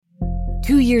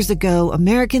2 years ago,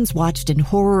 Americans watched in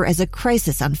horror as a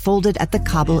crisis unfolded at the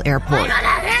Kabul airport.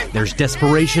 There's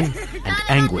desperation and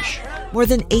anguish. More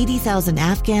than 80,000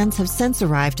 Afghans have since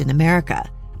arrived in America,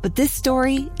 but this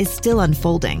story is still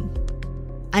unfolding.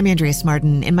 I'm Andrea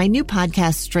Smartin. In my new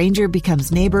podcast, Stranger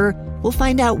Becomes Neighbor, we'll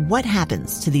find out what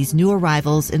happens to these new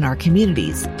arrivals in our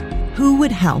communities. Who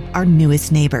would help our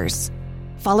newest neighbors?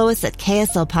 Follow us at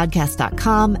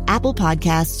kslpodcast.com, Apple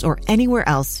Podcasts, or anywhere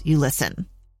else you listen.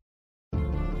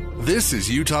 This is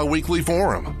Utah Weekly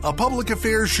Forum, a public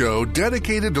affairs show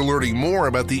dedicated to learning more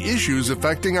about the issues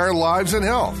affecting our lives and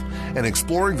health and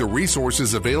exploring the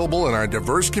resources available in our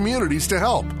diverse communities to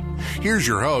help. Here's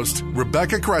your host,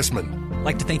 Rebecca Cressman. I'd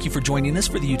like to thank you for joining us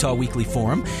for the Utah Weekly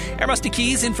Forum. I'm Rusty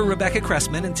Keys in for Rebecca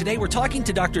Cressman, and today we're talking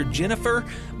to Dr. Jennifer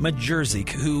Majurczyk,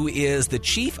 who is the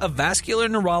Chief of Vascular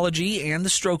Neurology and the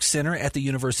Stroke Center at the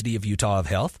University of Utah of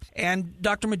Health. And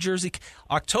Dr. Majurczyk,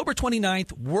 October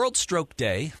 29th, World Stroke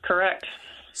Day. Correct.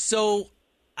 So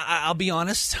I'll be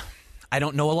honest, I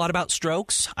don't know a lot about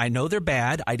strokes. I know they're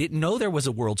bad. I didn't know there was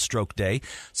a World Stroke Day.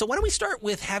 So why don't we start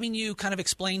with having you kind of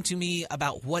explain to me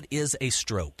about what is a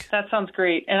stroke? That sounds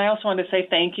great. And I also wanted to say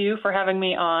thank you for having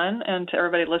me on, and to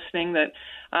everybody listening that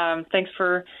thanks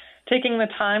for taking the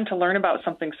time to learn about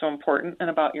something so important and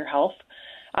about your health.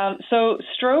 So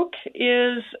stroke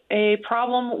is a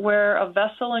problem where a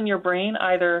vessel in your brain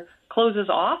either closes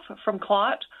off from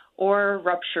clot or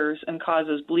ruptures and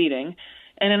causes bleeding.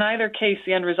 And in either case,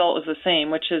 the end result is the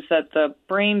same, which is that the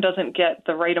brain doesn't get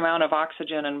the right amount of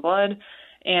oxygen and blood,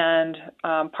 and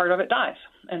part of it dies.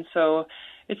 And so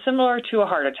it's similar to a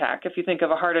heart attack. If you think of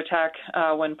a heart attack,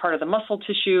 when part of the muscle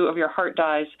tissue of your heart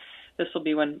dies, this will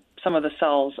be when some of the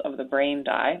cells of the brain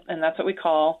die, and that's what we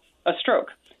call a stroke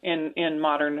in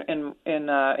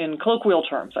colloquial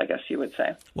terms, I guess you would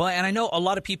say. Well, and I know a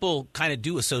lot of people kind of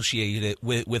do associate it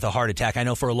with a heart attack. I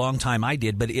know for a long time I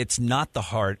did, but it's not the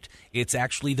heart. It's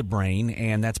actually the brain,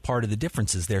 and that's part of the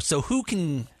differences there. So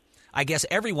I guess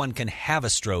everyone can have a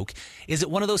stroke. Is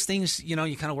it one of those things, you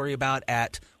kind of worry about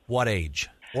at what age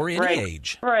or any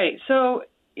age? Right. So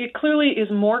it clearly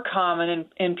is more common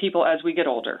in people as we get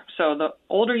older. So the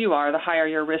older you are, the higher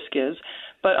your risk is.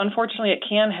 But unfortunately, it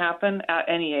can happen at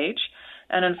any age.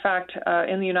 And in fact,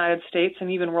 in the United States and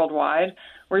even worldwide,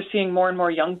 we're seeing more and more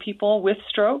young people with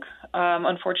stroke,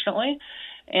 unfortunately.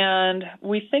 And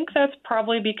we think that's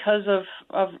probably because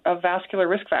of vascular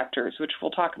risk factors, which we'll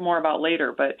talk more about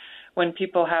later. But when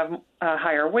people have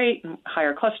higher weight,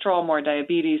 higher cholesterol, more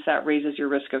diabetes, that raises your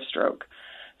risk of stroke.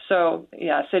 So,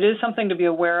 yes, it is something to be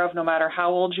aware of no matter how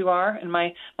old you are. And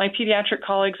my pediatric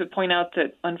colleagues would point out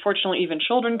that, unfortunately, even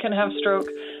children can have stroke,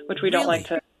 which we don't like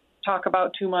to talk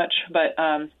about too much, but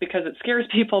because it scares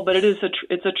people. But it's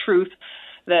a truth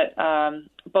that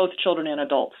both children and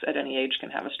adults at any age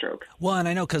can have a stroke. Well, and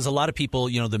I know because a lot of people,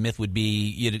 the myth would be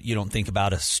you don't think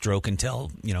about a stroke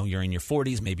until, you're in your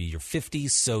 40s, maybe your 50s.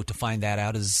 So to find that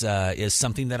out is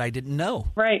something that I didn't know.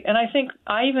 Right. And I think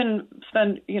I even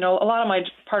spend, a lot of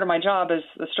part of my job as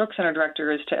the Stroke Center director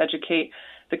is to educate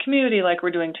the community like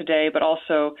we're doing today, but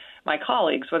also my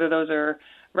colleagues, whether those are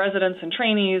residents and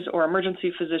trainees or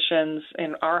emergency physicians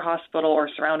in our hospital or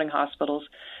surrounding hospitals.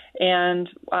 And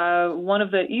one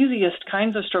of the easiest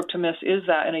kinds of stroke to miss is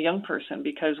that in a young person,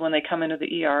 because when they come into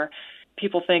the ER,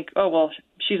 people think, oh, well,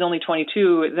 she's only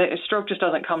 22. The stroke just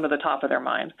doesn't come to the top of their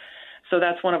mind. So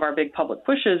that's one of our big public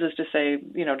pushes is to say,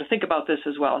 to think about this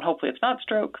as well. And hopefully it's not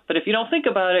stroke. But if you don't think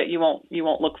about it, you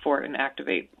won't look for it and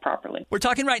activate properly. We're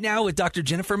talking right now with Dr.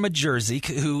 Jennifer Majurczyk,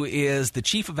 who is the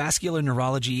Chief of Vascular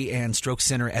Neurology and Stroke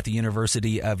Center at the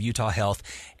University of Utah Health.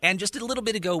 And just a little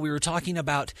bit ago, we were talking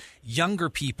about younger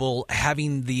people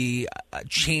having the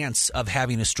chance of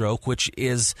having a stroke, which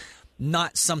is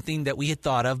not something that we had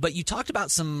thought of. But you talked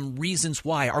about some reasons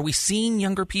why. Are we seeing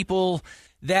younger people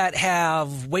that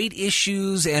have weight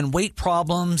issues and weight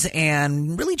problems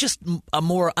and really just a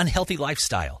more unhealthy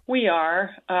lifestyle? We are.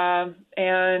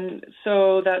 And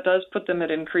so that does put them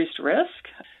at increased risk.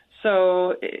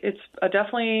 So it's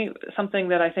definitely something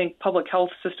that I think public health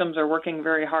systems are working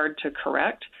very hard to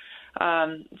correct.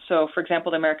 So, for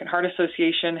example, the American Heart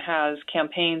Association has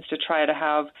campaigns to try to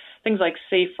have things like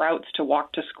safe routes to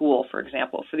walk to school, for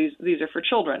example. So these are for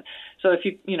children. So if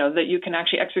that you can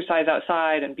actually exercise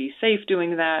outside and be safe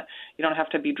doing that. You don't have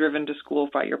to be driven to school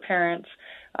by your parents.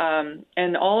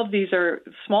 And all of these are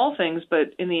small things,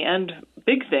 but in the end,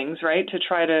 big things, right? To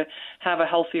try to have a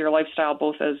healthier lifestyle,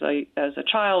 both as a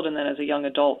child and then as a young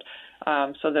adult.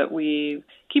 So that we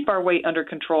keep our weight under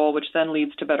control, which then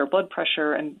leads to better blood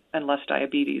pressure and less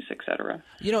diabetes, et cetera.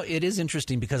 It is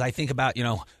interesting because I think about,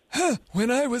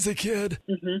 when I was a kid.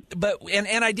 Mm-hmm. But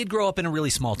and I did grow up in a really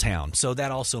small town, so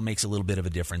that also makes a little bit of a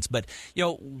difference. But,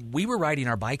 we were riding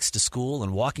our bikes to school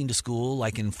and walking to school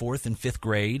like in 4th and 5th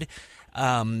grade.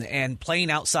 And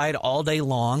playing outside all day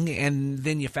long. And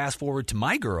then you fast forward to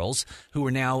my girls, who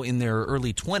are now in their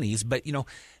early 20s. But,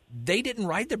 they didn't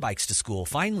ride their bikes to school.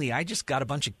 Finally, I just got a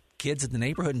bunch of kids in the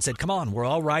neighborhood and said, come on, we're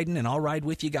all riding and I'll ride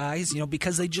with you guys,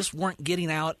 because they just weren't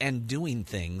getting out and doing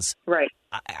things. Right.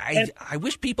 I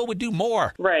wish people would do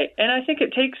more. Right. And I think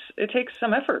it takes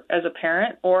some effort as a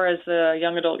parent or as a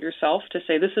young adult yourself to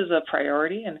say this is a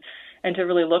priority and to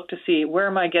really look to see, where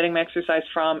am I getting my exercise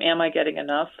from? Am I getting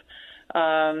enough?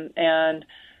 Where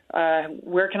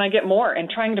can I get more? And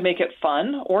trying to make it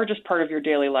fun or just part of your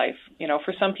daily life.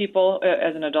 For some people,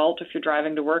 as an adult, if you're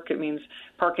driving to work, it means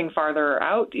parking farther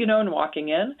out, and walking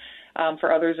in.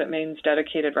 For others, it means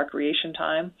dedicated recreation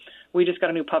time. We just got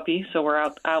a new puppy, so we're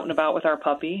out and about with our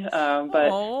puppy.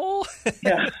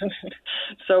 Yeah.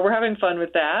 So we're having fun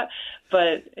with that.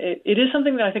 But it is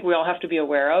something that I think we all have to be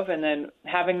aware of. And then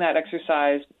having that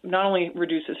exercise not only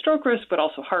reduces stroke risk, but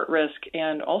also heart risk,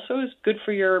 and also is good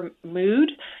for your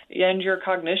mood and your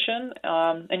cognition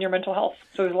and your mental health.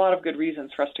 So there's a lot of good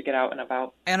reasons for us to get out and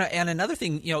about. And another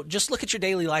thing, just look at your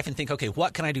daily life and think, okay,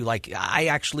 what can I do? Like we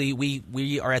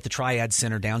are at the Triad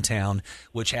Center downtown,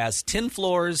 which has 10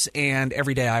 floors, and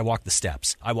every day I walk the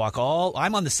steps. I'm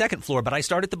on the 2nd floor, but I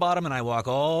start at the bottom and I walk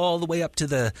all the way up to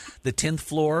the 10th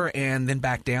floor and then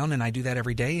back down, and I do that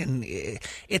every day. And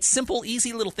it's simple,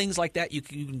 easy little things like that you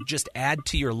can just add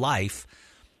to your life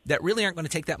that really aren't going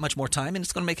to take that much more time, and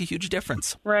it's going to make a huge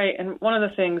difference. Right. And one of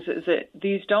the things is that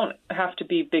these don't have to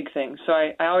be big things. So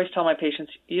I always tell my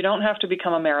patients, you don't have to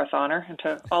become a marathoner. And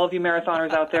to all of you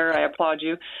marathoners out there, I applaud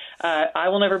you. I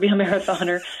will never be a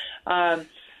marathoner.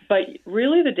 But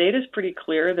really, the data is pretty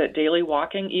clear that daily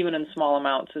walking, even in small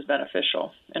amounts, is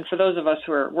beneficial. And for those of us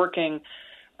who are working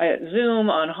at Zoom,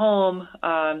 on home,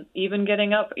 even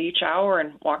getting up each hour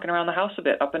and walking around the house a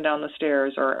bit, up and down the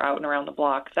stairs or out and around the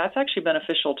block, that's actually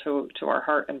beneficial to our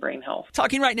heart and brain health.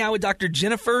 Talking right now with Dr.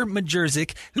 Jennifer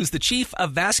Majurczyk, who's the Chief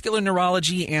of Vascular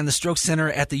Neurology and the Stroke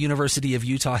Center at the University of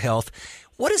Utah Health.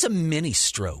 What is a mini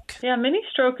stroke? Yeah, mini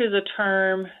stroke is a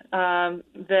term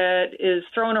that is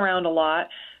thrown around a lot.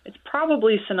 It's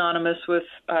probably synonymous with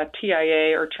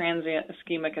TIA, or transient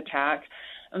ischemic attack.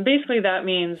 And basically that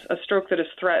means a stroke that is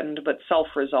threatened but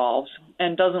self-resolves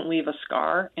and doesn't leave a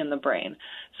scar in the brain.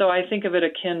 So I think of it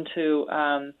akin to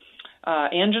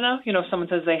angina. Someone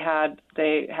says they had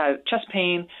chest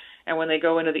pain, and when they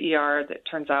go into the ER, it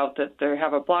turns out that they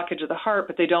have a blockage of the heart,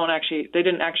 but they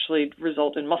didn't actually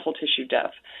result in muscle tissue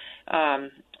death.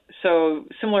 So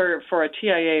similar for a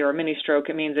TIA or a mini stroke,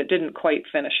 it means it didn't quite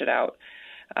finish it out.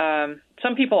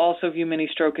 Some people also view mini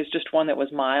stroke as just one that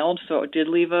was mild, so it did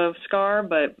leave a scar,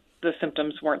 but the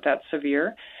symptoms weren't that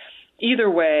severe. Either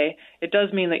way, it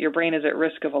does mean that your brain is at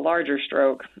risk of a larger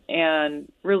stroke and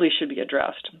really should be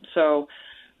addressed. So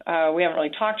we haven't really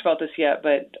talked about this yet,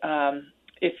 but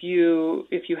if you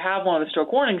have one of the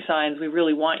stroke warning signs, we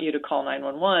really want you to call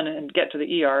 911 and get to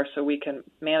the ER so we can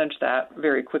manage that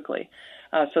very quickly.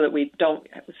 So that we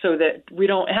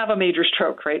don't have a major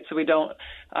stroke, right? So we don't.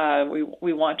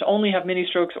 We want to only have mini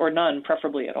strokes or none,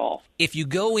 preferably at all. If you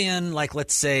go in, like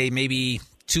let's say maybe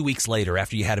 2 weeks later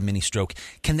after you had a mini stroke,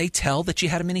 can they tell that you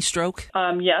had a mini stroke?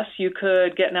 Yes, you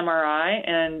could get an MRI,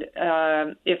 and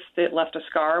if it left a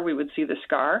scar, we would see the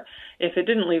scar. If it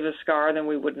didn't leave a scar, then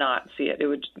we would not see it.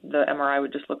 The MRI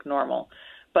would just look normal.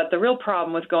 But the real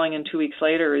problem with going in 2 weeks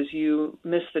later is you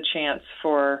miss the chance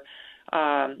for.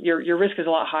 Your risk is a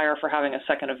lot higher for having a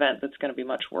second event that's going to be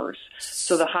much worse.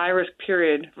 So the high-risk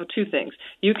period, well, two things.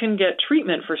 You can get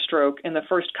treatment for stroke in the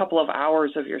first couple of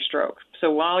hours of your stroke.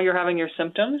 So while you're having your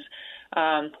symptoms,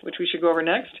 which we should go over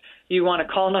next, you want to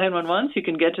call 911 so you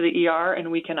can get to the ER, and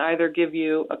we can either give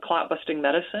you a clot-busting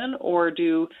medicine or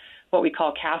do what we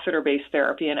call catheter-based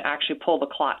therapy and actually pull the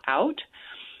clot out.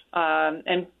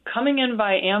 And coming in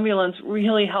by ambulance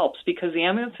really helps because the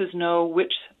ambulances know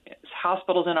which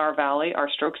hospitals in our valley are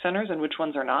stroke centers and which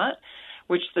ones are not,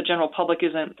 which the general public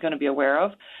isn't going to be aware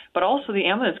of. But also the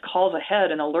ambulance calls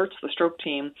ahead and alerts the stroke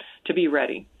team to be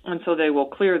ready. And so they will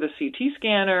clear the CT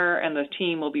scanner and the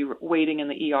team will be waiting in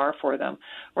the ER for them.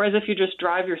 Whereas if you just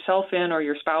drive yourself in or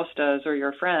your spouse does or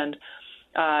your friend,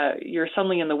 you're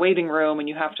suddenly in the waiting room and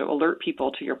you have to alert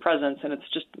people to your presence, and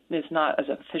it's not as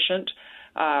efficient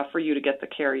for you to get the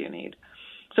care you need.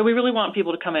 So we really want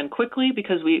people to come in quickly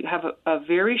because we have a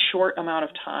very short amount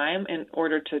of time in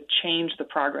order to change the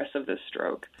progress of this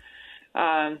stroke.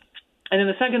 And then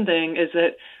the second thing is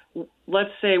that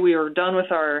let's say we are done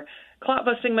with our clot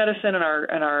busting medicine and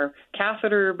our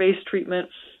catheter-based treatment.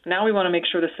 Now we want to make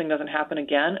sure this thing doesn't happen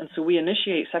again, and so we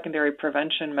initiate secondary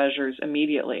prevention measures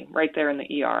immediately, right there in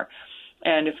the ER.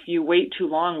 And if you wait too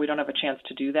long, we don't have a chance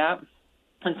to do that.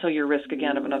 And so your risk,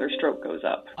 again, of another stroke goes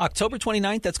up. October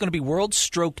 29th, that's going to be World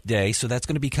Stroke Day, so that's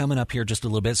going to be coming up here just a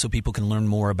little bit so people can learn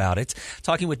more about it.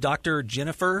 Talking with Dr.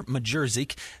 Jennifer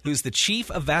Majurczyk, who's the Chief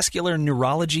of Vascular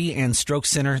Neurology and Stroke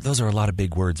Center. Those are a lot of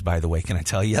big words, by the way, can I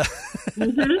tell you?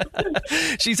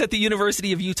 Mm-hmm. She's at the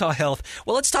University of Utah Health.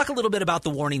 Well, let's talk a little bit about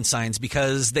the warning signs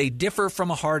because they differ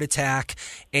from a heart attack.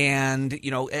 And,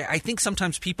 you know, I think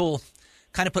sometimes people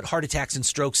kind of put heart attacks and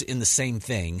strokes in the same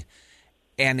thing.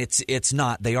 And it's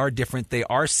not. They are different. They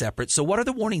are separate. So what are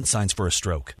the warning signs for a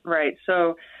stroke? Right.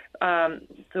 So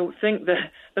the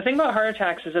thing about heart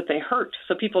attacks is that they hurt.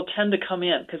 So people tend to come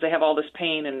in because they have all this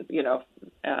pain and,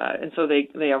 and so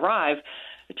they arrive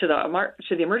to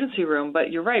the emergency room.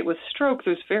 But you're right. With stroke,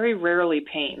 there's very rarely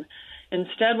pain.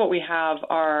 Instead, what we have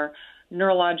are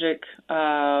neurologic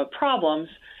problems.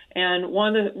 And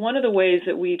one of the ways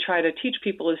that we try to teach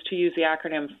people is to use the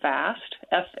acronym FAST,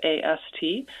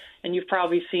 F-A-S-T. And you've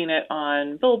probably seen it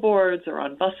on billboards or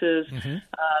on buses. Mm-hmm.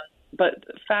 But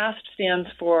FAST stands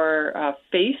for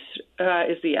face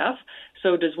is the F.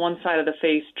 So does one side of the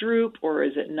face droop or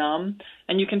is it numb?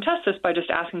 And you can test this by just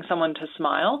asking someone to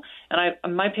smile.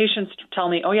 And my patients tell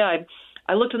me, oh, yeah,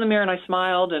 I looked in the mirror and I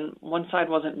smiled and one side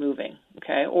wasn't moving,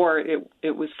 okay? Or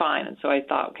it was fine. And so I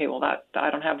thought, okay, well, I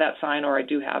don't have that sign or I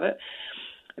do have it.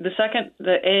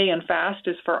 The A in FAST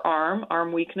is for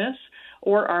arm weakness,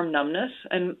 or arm numbness.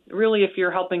 And really, if you're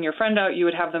helping your friend out, you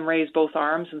would have them raise both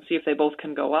arms and see if they both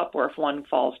can go up or if one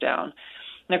falls down.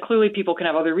 Now, clearly, people can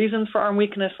have other reasons for arm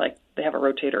weakness, like they have a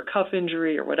rotator cuff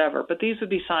injury or whatever, but these would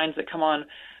be signs that come on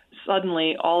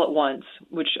suddenly all at once,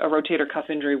 which a rotator cuff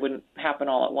injury wouldn't happen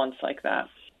all at once like that.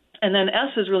 And then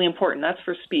S is really important. That's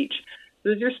for speech.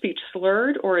 Is your speech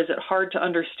slurred, or is it hard to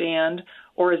understand,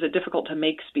 or is it difficult to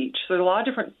make speech? So there's a lot of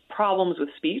different problems with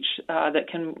speech that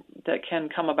can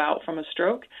come about from a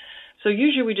stroke. So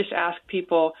usually we just ask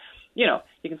people, you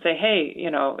can say, hey,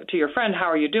 to your friend, how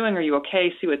are you doing? Are you okay?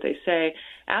 See what they say.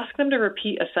 Ask them to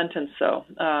repeat a sentence, though.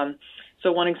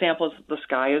 So one example is the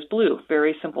sky is blue,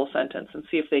 very simple sentence, and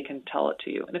see if they can tell it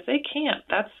to you. And if they can't,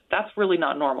 that's really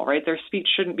not normal, right? Their speech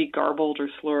shouldn't be garbled or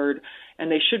slurred,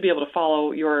 and they should be able to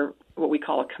follow your what we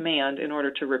call a command in order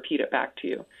to repeat it back to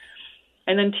you.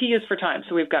 And then T is for time.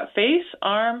 So we've got face,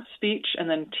 arm, speech, and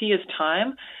then T is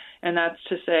time. And that's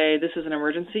to say this is an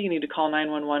emergency. You need to call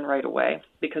 911 right away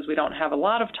because we don't have a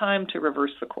lot of time to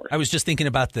reverse the course. I was just thinking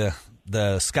about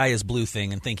the sky is blue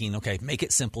thing and thinking, okay, make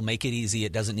it simple, make it easy.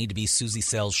 It doesn't need to be Susie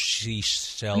sells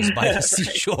seashells by the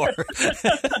seashore.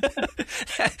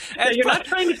 You're not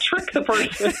trying to trick the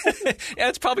person.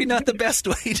 That's probably not the best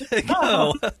way to go.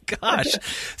 Oh, gosh.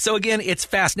 So again, it's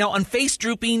fast. Now on face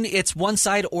drooping, it's one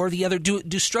side or the other.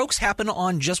 Do strokes happen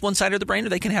on just one side of the brain or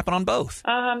they can happen on both?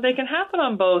 They can happen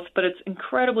on both, but it's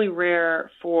incredibly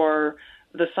rare for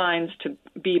the signs to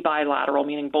be bilateral,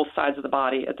 meaning both sides of the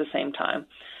body at the same time.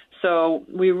 So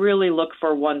we really look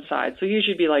for one side. So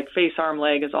usually be like face, arm,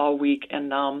 leg is all weak and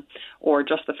numb, or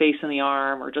just the face and the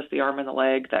arm, or just the arm and the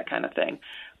leg, that kind of thing.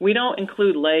 We don't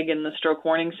include leg in the stroke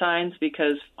warning signs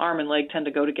because arm and leg tend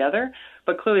to go together.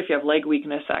 But clearly if you have leg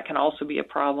weakness, that can also be a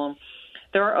problem.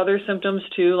 There are other symptoms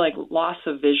too, like loss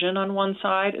of vision on one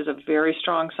side is a very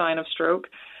strong sign of stroke.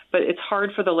 But it's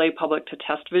hard for the lay public to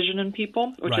test vision in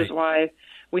people, which is why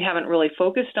we haven't really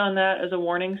focused on that as a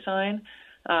warning sign.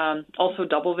 Also,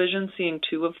 double vision, seeing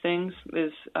two of things,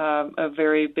 is a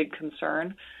very big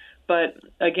concern. But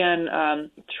again,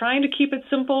 trying to keep it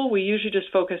simple, we usually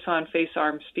just focus on face,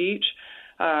 arm, speech,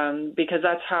 because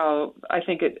that's how I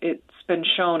think it's been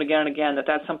shown again and again that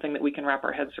that's something that we can wrap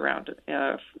our heads around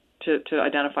to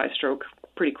identify stroke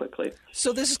pretty quickly.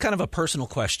 So this is kind of a personal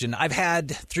question. I've had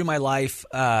through my life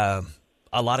a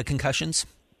lot of concussions.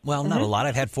 Well, not a lot.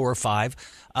 I've had 4 or 5,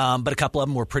 but a couple of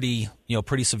them were pretty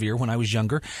severe when I was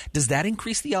younger. Does that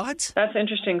increase the odds? That's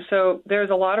interesting. So there's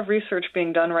a lot of research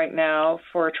being done right now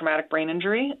for traumatic brain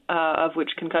injury, of which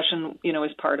concussion,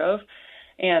 is part of,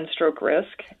 and stroke risk.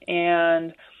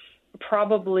 And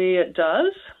probably it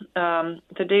does.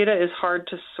 The data is hard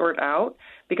to sort out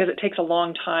because it takes a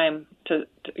long time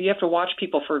you have to watch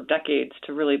people for decades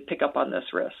to really pick up on this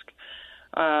risk.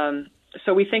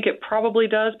 So we think it probably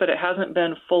does, but it hasn't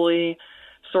been fully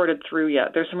sorted through yet.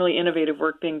 There's some really innovative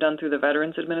work being done through the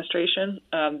Veterans Administration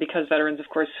because veterans, of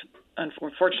course,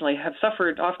 unfortunately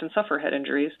often suffer head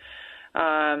injuries.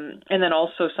 And then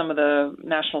also some of the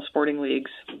national sporting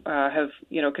leagues have,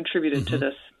 contributed to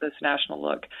this national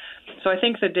look. So I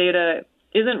think the data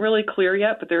isn't really clear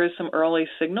yet, but there is some early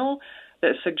signal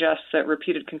that suggests that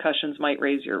repeated concussions might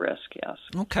raise your risk, yes.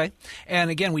 Okay. And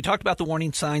again, we talked about the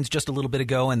warning signs just a little bit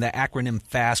ago and the acronym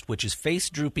FAST, which is face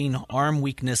drooping, arm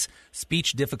weakness,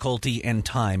 speech difficulty, and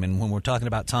time. And when we're talking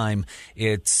about time,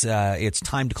 it's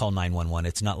time to call 911.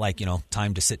 It's not like,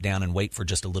 time to sit down and wait for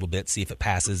just a little bit, see if it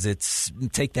passes. It's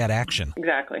take that action.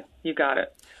 Exactly. You got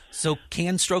it. So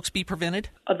can strokes be prevented?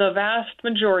 The vast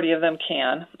majority of them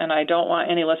can, and I don't want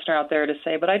any listener out there to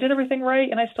say, but I did everything right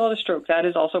and I still had a stroke. That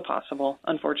is also possible,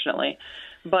 unfortunately.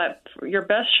 But your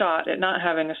best shot at not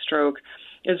having a stroke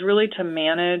is really to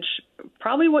manage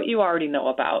probably what you already know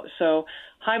about. So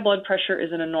high blood pressure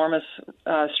is an enormous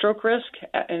stroke risk,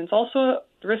 and it's also a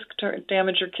risk to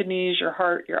damage your kidneys, your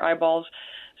heart, your eyeballs.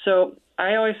 So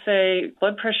I always say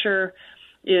blood pressure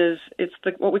it's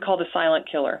what we call the silent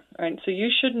killer, right? So you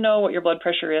should know what your blood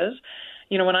pressure is.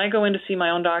 When I go in to see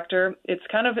my own doctor, it's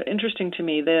kind of interesting to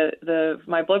me.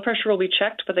 My blood pressure will be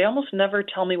checked, but they almost never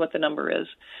tell me what the number is.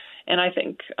 And I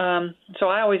think, so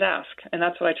I always ask, and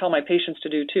that's what I tell my patients to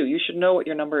do too. You should know what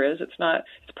your number is. It's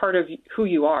part of who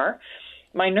you are.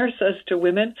 My nurse says to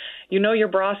women, you know your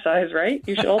bra size, right?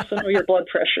 You should also know your blood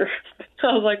pressure.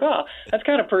 I was like, wow, that's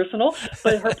kind of personal.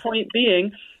 But her point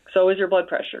being, so is your blood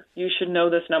pressure. You should know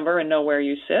this number and know where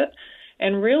you sit.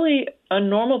 And really, a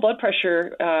normal blood pressure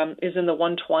is in the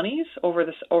 120s over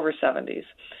 70s.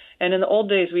 And in the old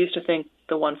days, we used to think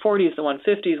the 140s, the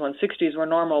 150s, 160s were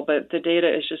normal, but the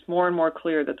data is just more and more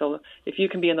clear that if you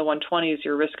can be in the 120s,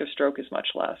 your risk of stroke is much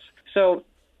less. So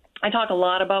I talk a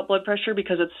lot about blood pressure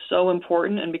because it's so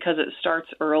important and because it starts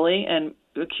early, and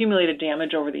accumulated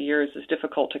damage over the years is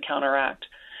difficult to counteract.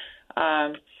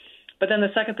 But then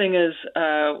the second thing is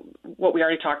what we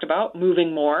already talked about,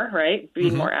 moving more, right?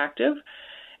 Being more active.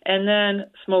 And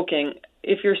then smoking.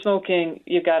 If you're smoking,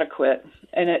 you've got to quit.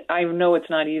 And I know it's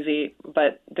not easy,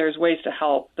 but there's ways to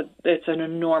help. But it's an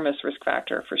enormous risk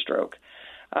factor for stroke.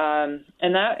 And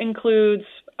that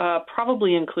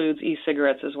probably includes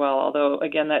e-cigarettes as well. Although,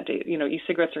 again, that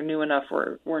e-cigarettes are new enough.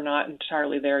 We're not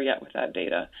entirely there yet with that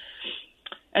data.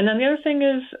 And then the other thing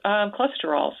is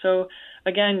cholesterol. So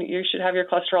again, you should have your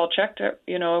cholesterol checked,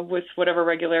 with whatever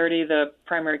regularity the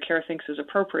primary care thinks is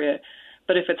appropriate.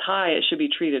 But if it's high, it should be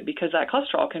treated because that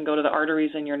cholesterol can go to the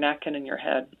arteries in your neck and in your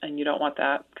head, and you don't want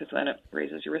that because then it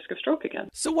raises your risk of stroke again.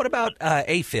 So what about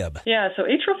AFib? Yeah, so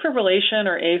atrial fibrillation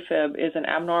or AFib is an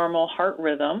abnormal heart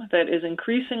rhythm that is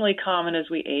increasingly common as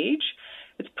we age.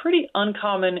 It's pretty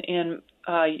uncommon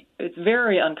it's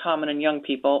very uncommon in young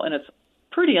people, and it's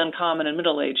pretty uncommon in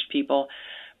middle-aged people.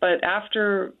 But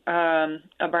after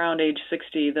around age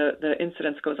 60, the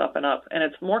incidence goes up and up, and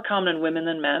it's more common in women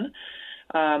than men,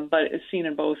 but it's seen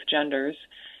in both genders.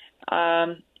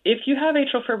 If you have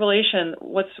atrial fibrillation,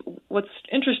 what's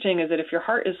interesting is that if your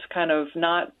heart is kind of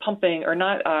not pumping or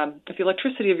not, if the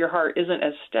electricity of your heart isn't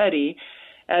as steady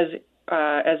as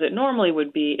it normally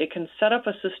would be, it can set up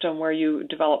a system where you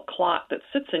develop clot that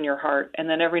sits in your heart, and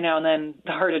then every now and then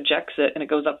the heart ejects it and it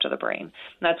goes up to the brain. And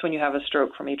that's when you have a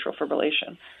stroke from atrial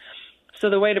fibrillation. So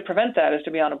the way to prevent that is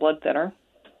to be on a blood thinner,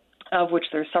 of which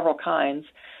there's several kinds.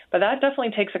 But that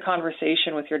definitely takes a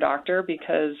conversation with your doctor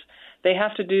because they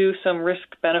have to do some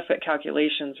risk-benefit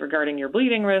calculations regarding your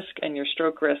bleeding risk and your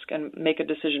stroke risk and make a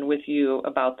decision with you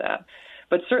about that.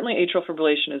 But certainly atrial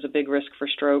fibrillation is a big risk for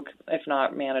stroke if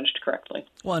not managed correctly.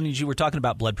 Well, and as you were talking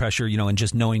about blood pressure, and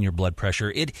just knowing your blood pressure,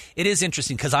 it is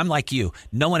interesting because I'm like you.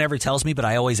 No one ever tells me, but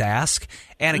I always ask.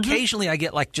 And occasionally I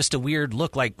get like just a weird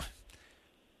look like,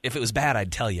 if it was bad,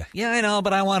 I'd tell you. Yeah, I know,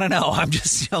 but I want to know. I'm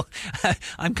just,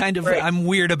 I'm kind of, right. I'm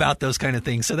weird about those kind of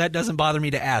things. So that doesn't bother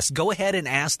me to ask. Go ahead and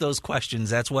ask those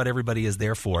questions. That's what everybody is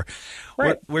there for.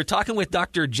 Right. We're talking with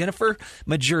Dr. Jennifer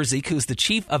Majerzik, who's the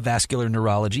Chief of Vascular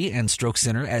Neurology and Stroke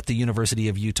Center at the University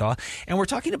of Utah. And we're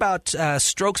talking about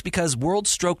strokes because World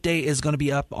Stroke Day is going to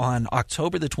be up on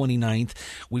October the 29th.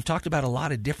 We've talked about a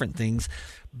lot of different things,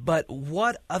 but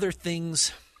what other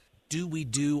things do we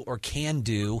do or can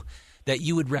do that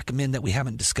you would recommend that we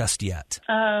haven't discussed yet?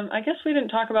 I guess we didn't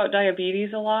talk about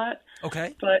diabetes a lot.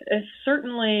 Okay. But it's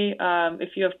certainly, if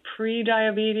you have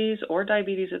pre-diabetes or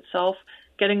diabetes itself,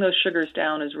 getting those sugars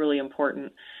down is really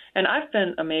important. And I've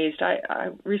been amazed. I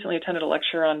recently attended a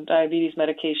lecture on diabetes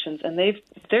medications, and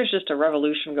there's just a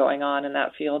revolution going on in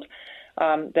that field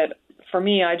that, for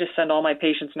me, I just send all my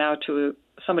patients now to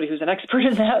somebody who's an expert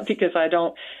in that because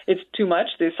it's too much.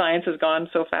 The science has gone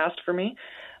so fast for me.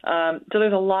 So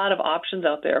there's a lot of options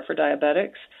out there for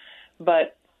diabetics,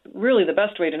 but really the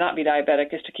best way to not be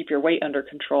diabetic is to keep your weight under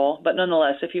control. But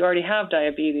nonetheless, if you already have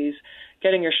diabetes,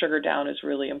 getting your sugar down is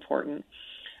really important.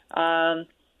 And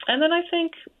then I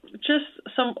think, just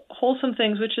some wholesome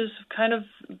things, which is kind of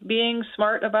being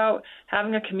smart about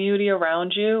having a community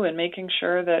around you and making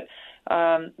sure that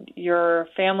your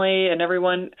family and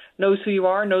everyone knows who you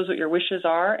are, knows what your wishes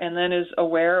are, and then is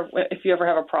aware of if you ever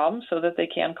have a problem so that they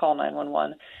can call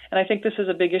 911. And I think this is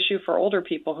a big issue for older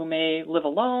people who may live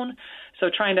alone. So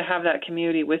trying to have that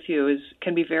community with you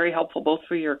can be very helpful, both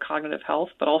for your cognitive health,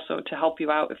 but also to help you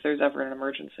out if there's ever an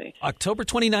emergency. October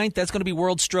 29th, that's going to be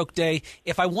World Stroke Day.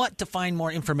 If I want to find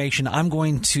more information, I'm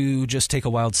going to just take a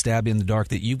wild stab in the dark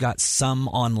that you've got some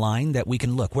online that we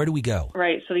can look. Where do we go?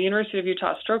 Right. So the University of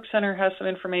Utah Stroke Center has some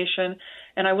information.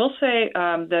 And I will say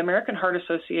the American Heart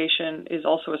Association is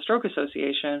also a stroke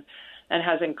association and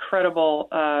has incredible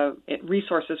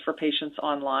resources for patients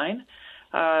online.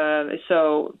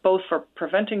 So both for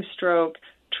preventing stroke,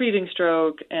 treating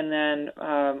stroke, and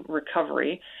then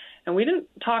recovery. And we didn't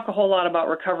talk a whole lot about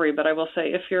recovery, but I will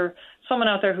say if you're someone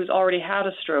out there who's already had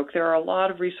a stroke, there are a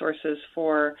lot of resources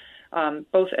for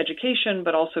both education,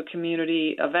 but also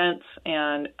community events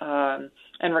and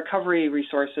recovery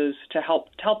resources to help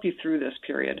you through this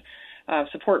period,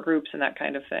 support groups and that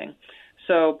kind of thing.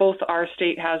 So both our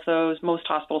state has those, most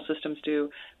hospital systems do,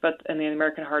 and the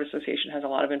American Heart Association has a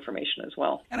lot of information as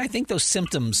well. And I think those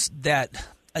symptoms that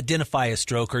identify a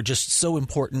stroke are just so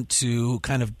important to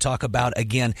kind of talk about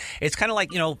again. It's kind of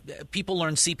like, people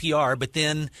learn CPR, but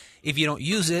then if you don't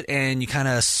use it and you kind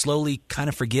of slowly kind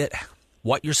of forget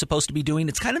what you're supposed to be doing,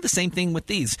 it's kind of the same thing with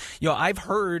these. I've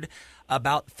heard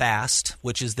about FAST,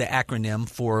 which is the acronym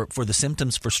for the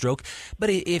symptoms for stroke,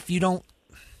 but if you don't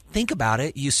think about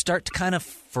it, you start to kind of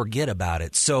forget about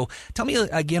it. So tell me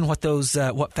again what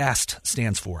FAST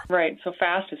stands for. Right. So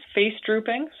FAST is face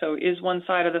drooping. So is one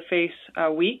side of the face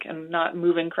weak and not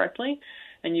moving correctly?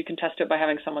 And you can test it by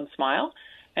having someone smile.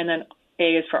 And then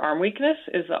A is for arm weakness.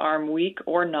 Is the arm weak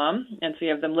or numb? And so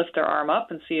you have them lift their arm up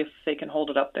and see if they can hold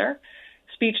it up there.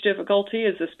 Speech difficulty,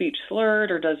 is the speech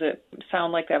slurred, or does it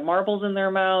sound like they have marbles in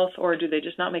their mouth, or do they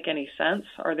just not make any sense?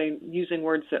 Are they using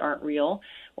words that aren't real,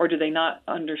 or do they not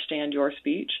understand your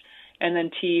speech? And then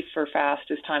T for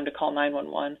FAST is time to call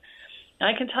 911.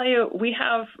 And I can tell you, we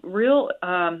have real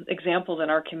examples in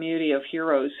our community of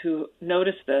heroes who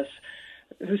noticed this,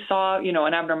 who saw,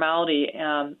 an abnormality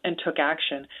and took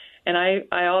action. And I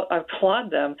applaud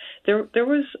them. There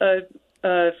was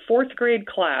a fourth grade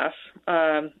class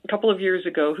a couple of years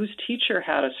ago whose teacher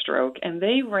had a stroke, and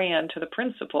they ran to the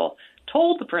principal,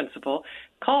 told the principal,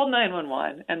 called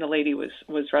 911, and the lady was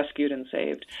rescued and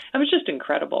saved. It was just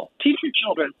incredible. Teach your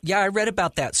children. Yeah, I read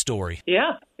about that story.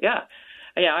 Yeah,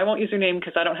 I won't use her name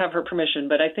because I don't have her permission,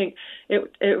 but I think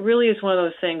it really is one of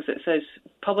those things that says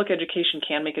public education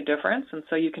can make a difference, and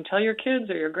so you can tell your kids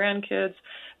or your grandkids,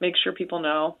 make sure people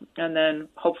know, and then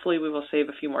hopefully we will save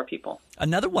a few more people.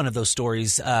 Another one of those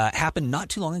stories happened not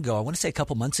too long ago. I want to say a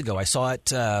couple months ago. I saw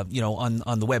it,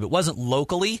 on the web. It wasn't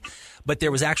locally, but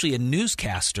there was actually a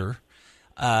newscaster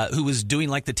who was doing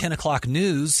like the 10 o'clock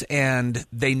news, and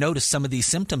they noticed some of these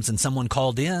symptoms, and someone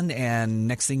called in, and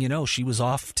next thing you know, she was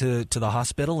off to the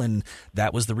hospital, and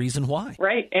that was the reason why.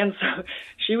 Right, and so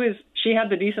she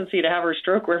had the decency to have her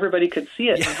stroke where everybody could see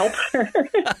it and help her.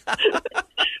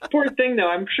 Poor thing, though.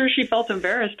 I'm sure she felt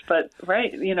embarrassed, but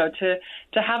right,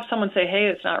 to have someone say, hey,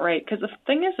 it's not right. Because the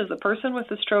thing is the person with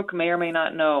the stroke may or may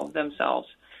not know themselves.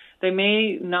 They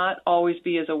may not always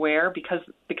be as aware because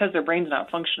their brain's not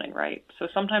functioning right. So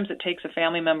sometimes it takes a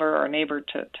family member or a neighbor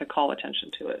to call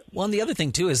attention to it. Well, and the other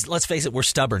thing, too, is, let's face it, we're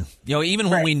stubborn. Even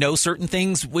when we know certain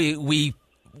things, we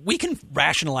can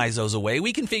rationalize those away.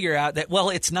 We can figure out that, well,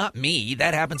 it's not me.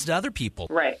 That happens to other people.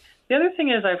 Right. The other thing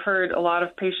is I've heard a lot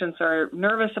of patients are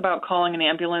nervous about calling an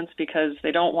ambulance because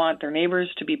they don't want their neighbors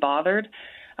to be bothered.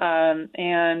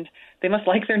 And they must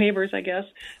like their neighbors, I guess.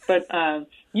 But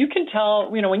you can tell,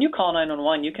 when you call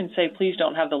 911, you can say, please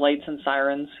don't have the lights and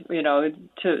sirens,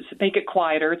 to make it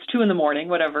quieter. It's 2 a.m,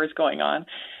 whatever is going on.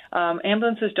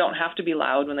 Ambulances don't have to be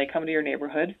loud when they come to your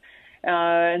neighborhood.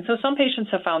 And so some patients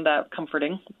have found that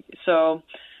comforting. So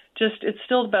it's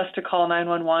still best to call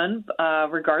 911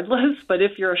 regardless, but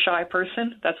if you're a shy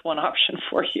person, that's one option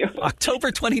for you.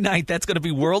 October 29th, that's going to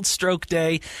be World Stroke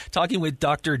Day. Talking with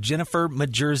Dr. Jennifer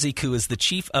Majurczyk, who is the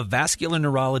Chief of Vascular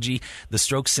Neurology, the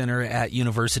Stroke Center at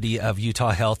University of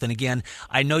Utah Health. And again,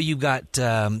 I know you've got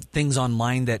things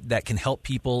online that can help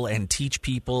people and teach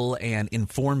people and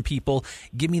inform people.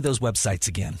 Give me those websites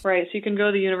again. Right, so you can go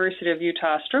to the University of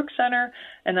Utah Stroke Center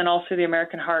and then also the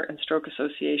American Heart and Stroke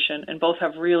Association, and both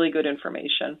have really good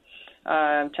information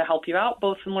to help you out,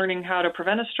 both in learning how to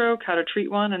prevent a stroke, how to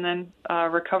treat one, and then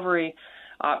recovery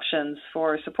options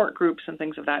for support groups and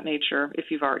things of that nature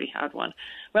if you've already had one.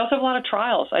 We also have a lot of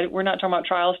trials. We're not talking about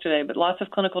trials today, but lots of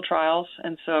clinical trials,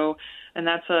 and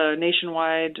that's a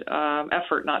nationwide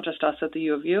effort, not just us at the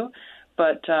U of U.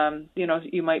 But,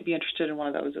 you might be interested in one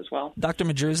of those as well. Dr.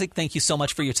 Majurczyk, thank you so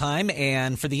much for your time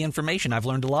and for the information. I've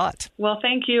learned a lot. Well,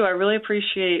 thank you. I really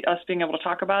appreciate us being able to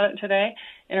talk about it today.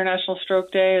 International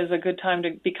Stroke Day is a good time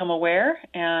to become aware.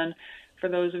 And for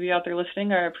those of you out there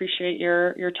listening, I appreciate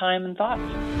your time and thoughts.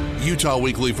 Utah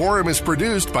Weekly Forum is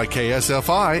produced by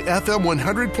KSFI FM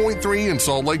 100.3 in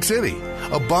Salt Lake City,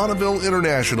 a Bonneville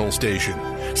International station.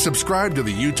 Subscribe to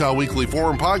the Utah Weekly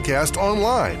Forum podcast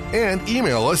online and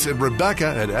email us at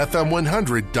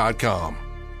Rebecca@fm100.com.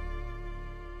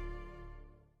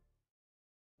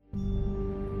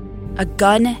 A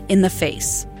gun in the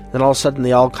face. Then all of a sudden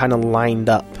they all kind of lined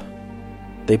up.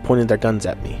 They pointed their guns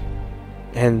at me.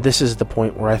 And this is the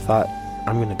point where I thought,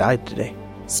 I'm going to die today.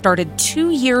 Started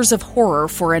 2 years of horror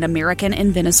for an American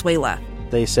in Venezuela.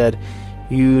 They said,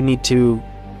 you need to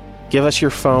give us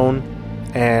your phone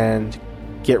and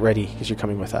get ready because you're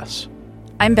coming with us.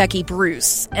 I'm Becky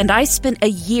Bruce, and I spent a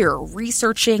year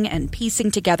researching and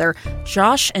piecing together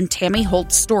Josh and Tammy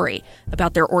Holt's story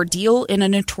about their ordeal in a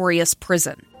notorious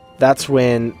prison. That's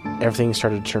when everything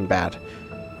started to turn bad.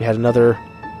 We had another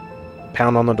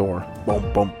pound on the door. Boom,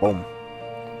 boom, boom.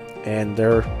 And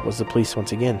there was the police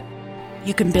once again.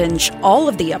 You can binge all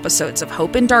of the episodes of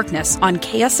Hope in Darkness on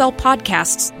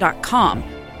KSLpodcasts.com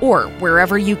or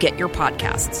wherever you get your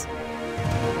podcasts.